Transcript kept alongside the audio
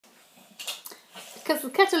because the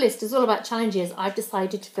Kettle list is all about challenges, I've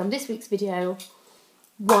decided to film this week's video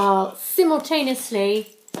while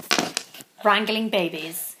simultaneously wrangling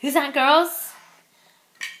babies. Who's that, girls?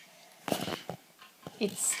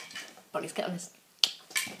 It's Bonnie's Kettle list.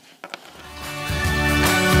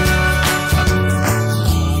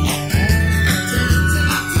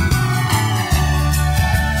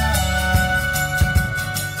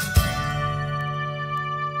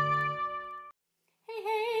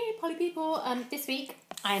 People, this week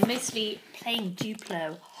I am mostly playing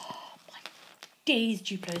Duplo. Oh my days,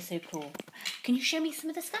 Duplo is so cool. Can you show me some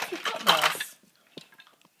of the stuff you've got, girls?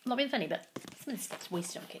 I'm not being funny, but some of the stuff's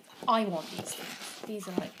wasted on kids. I want these things. These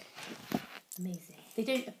are like amazing. They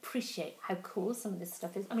don't appreciate how cool some of this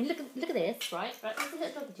stuff is. I mean, look at this, right? Let's look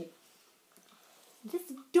at a dog with you. This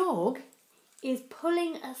dog is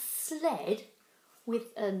pulling a sled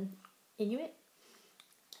with an Inuit,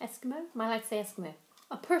 Eskimo. Am I allowed to say Eskimo?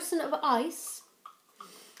 A person of ice,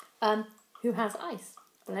 who has ice.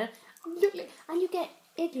 Look, and you get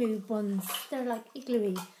igloo ones. They're like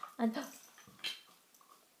igloo-y. And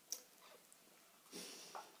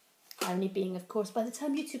irony being, of course, by the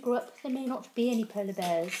time you two grow up, there may not be any polar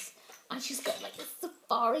bears. And she's got like a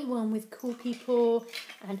safari one with cool people.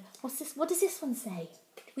 And what's this? What does this one say?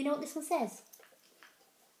 Do we know what this one says?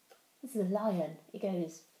 This is a lion. It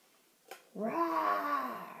goes,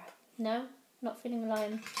 "Rawr." No? Not feeling a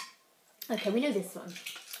lion. Okay, we know this one.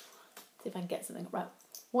 See if I can get something. Right.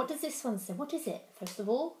 What does this one say? What is it? First of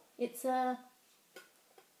all, it's a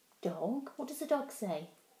dog. What does the dog say?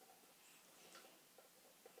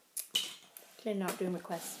 Clearly not doing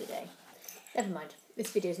requests today. Never mind.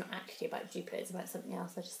 This video is not actually about Duplo. It's about something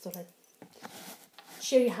else. I just thought I'd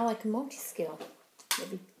show you how I can multi-skill.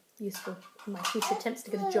 It'll be useful in my future attempts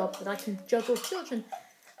to get a job that I can juggle children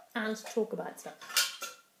and talk about stuff.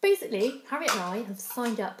 Basically, Harriet and I have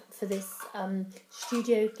signed up for this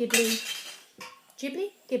Studio Ghibli?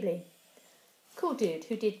 Cool dude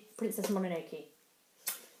who did Princess Mononoke.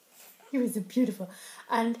 He was beautiful.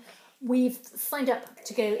 And we've signed up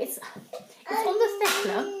to go, it's on the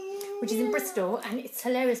Kettle, which is in Bristol, and it's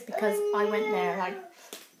hilarious because I went there like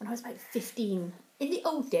when I was about 15. In the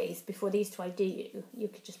old days, before they used to ID you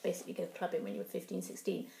could just basically go clubbing when you were 15,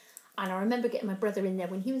 16. And I remember getting my brother in there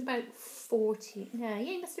when he was about 14. Yeah,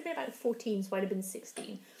 he must have been about 14, so I'd have been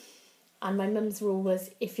 16. And my mum's rule was,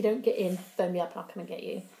 if you don't get in, phone me up and I'll come and get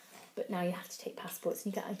you. But now you have to take passports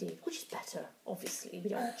and you get ID, which is better, obviously. We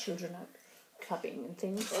don't want children out clubbing and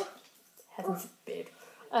things. Heaven forbid.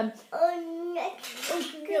 No.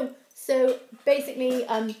 So basically,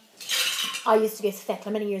 I used to go to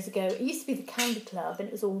Kettle many years ago. It used to be the Candy Club and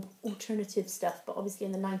it was all alternative stuff. But obviously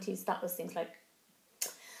in the 90s, that was things like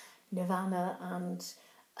Nirvana and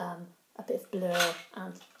a bit of Blur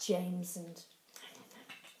and James and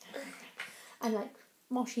like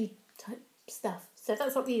moshy type stuff. So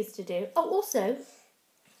that's what we used to do. Oh, also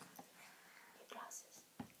glasses,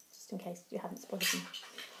 just in case you haven't spotted them.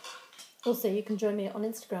 Also, you can join me on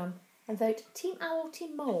Instagram and vote Team Owl,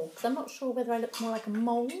 Team Mole, because I'm not sure whether I look more like a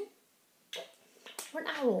mole or an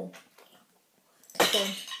owl. So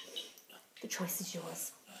the choice is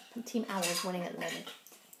yours. Team Owl is winning at the moment,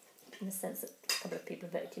 in the sense that a couple of people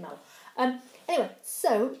have voted Team Owl. Anyway,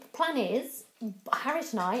 so the plan is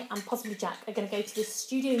Harriet and I, and possibly Jack, are going to go to the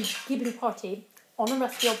Studio Ghibli Party on a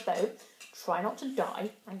rusty old boat, try not to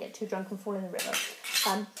die and get too drunk and fall in the river.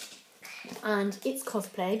 And it's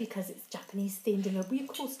cosplay because it's Japanese themed and there'll be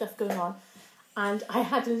cool stuff going on. And I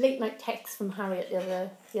had a late night text from Harriet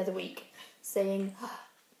the other week saying,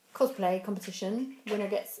 cosplay competition, winner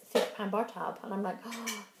gets £50 bar tab. And I'm like,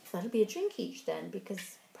 that'll be a drink each then,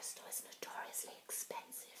 because Bristol is notoriously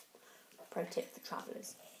expensive. Pro tip for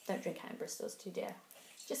travellers: don't drink out in Bristol, it's too dear.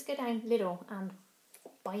 Just go down Lidl and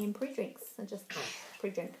buy in pre-drinks and just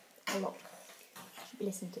pre-drink a lot. Should be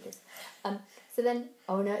listening to this. So then,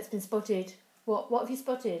 oh no, it's been spotted. What have you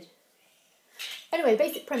spotted? Anyway,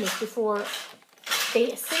 basic premise before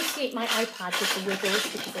they associate my iPad with the Wiggles,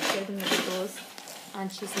 because I showed them the Wiggles, and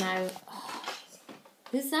she's now. Oh,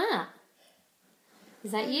 who's that?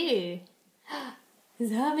 Is that you?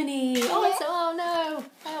 It's Harmony. Oh no!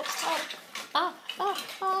 Help!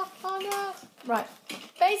 Oh no! Right.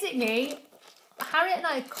 Basically, Harriet and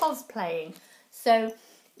I are cosplaying. So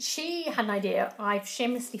she had an idea. I've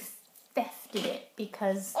shamelessly thefted it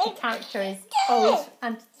because the character is old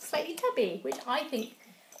and slightly tubby, which I think,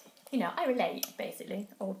 I relate, basically.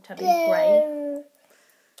 Old, tubby, grey.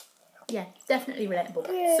 Yeah, definitely relatable.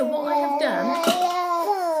 So what I have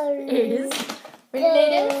done is...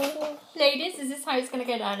 Really, ladies, is this how it's going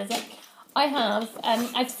to go down, is it? I have,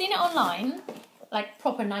 I've seen it online, like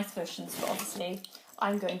proper nice versions, but obviously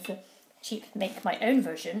I'm going for cheap make my own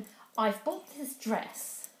version, I've bought this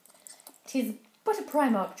dress. It is but a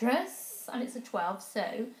Primark dress, and it's a 12,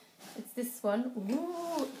 so it's this one.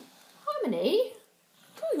 Ooh, Harmony?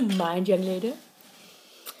 Do you mind, young lady?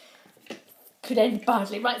 Could end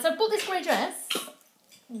badly. Right, so I've bought this grey dress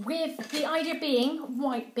with the idea being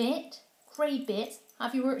white bit, grey bit.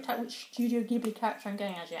 Have you worked out which Studio Ghibli character I'm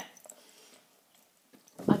going as yet?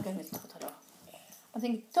 I'm going with Totoro. I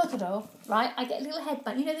think Totoro, right? I get a little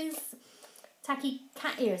headband. You know those tacky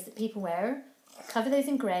cat ears that people wear? Cover those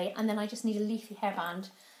in grey, and then I just need a leafy hairband.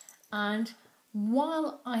 And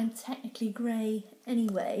while I'm technically grey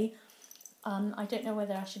anyway, I don't know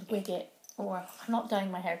whether I should wig it or I'm not dyeing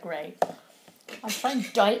my hair grey. I'm trying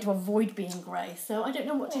to dye it to avoid being grey, so I don't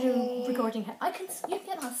know what to do regarding hair. You can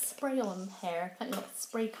get that spray on hair, kind of like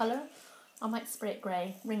spray colour. I might spray it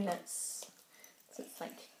grey, ringlets, so it's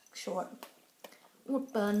like short. Or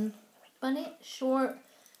bun it, short,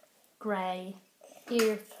 grey,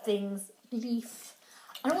 ear things, leaf.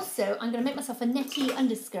 And also, I'm going to make myself a netty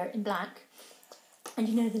underskirt in black. And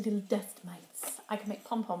you know the little dust mites? I can make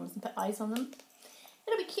pom-poms and put eyes on them.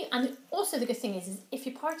 It'll be cute. And also the good thing is if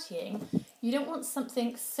you're partying, you don't want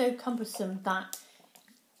something so cumbersome that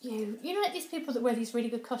you know like these people that wear these really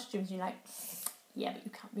good costumes and you're like, yeah, but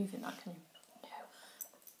you can't move in that, can you? No.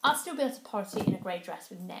 I'll still be able to party in a grey dress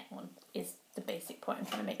with net on, is the basic point I'm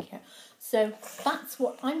trying to make here. So that's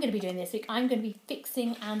what I'm going to be doing this week. I'm going to be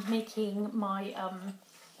fixing and making my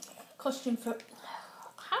costume for...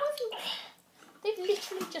 How have you... They've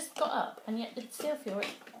literally just got up and yet they still feel it.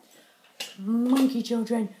 Monkey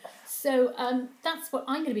children. So that's what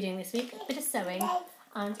I'm going to be doing this week. A bit of sewing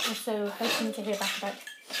and also hoping to hear back about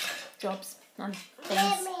jobs and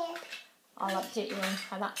things. I'll update you on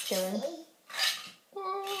how that's going.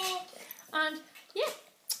 And yeah,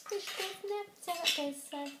 we should go from there. See how that goes.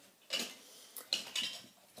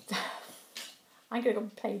 So I'm going to go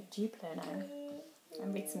play Duplo now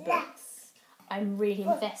and read some books. I'm really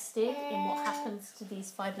invested in what happens to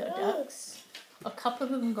these 5 little ducks. A couple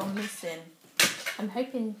of them have gone missing. I'm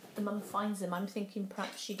hoping the mum finds them. I'm thinking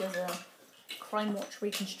perhaps she does a crime watch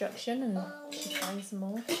reconstruction and she finds them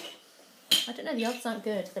all. I don't know, the odds aren't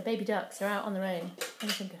good. The baby ducks are out on their own.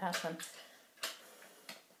 Anything could happen.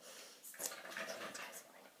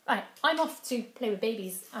 Right, I'm off to play with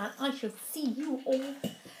babies and I shall see you all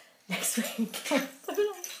next week.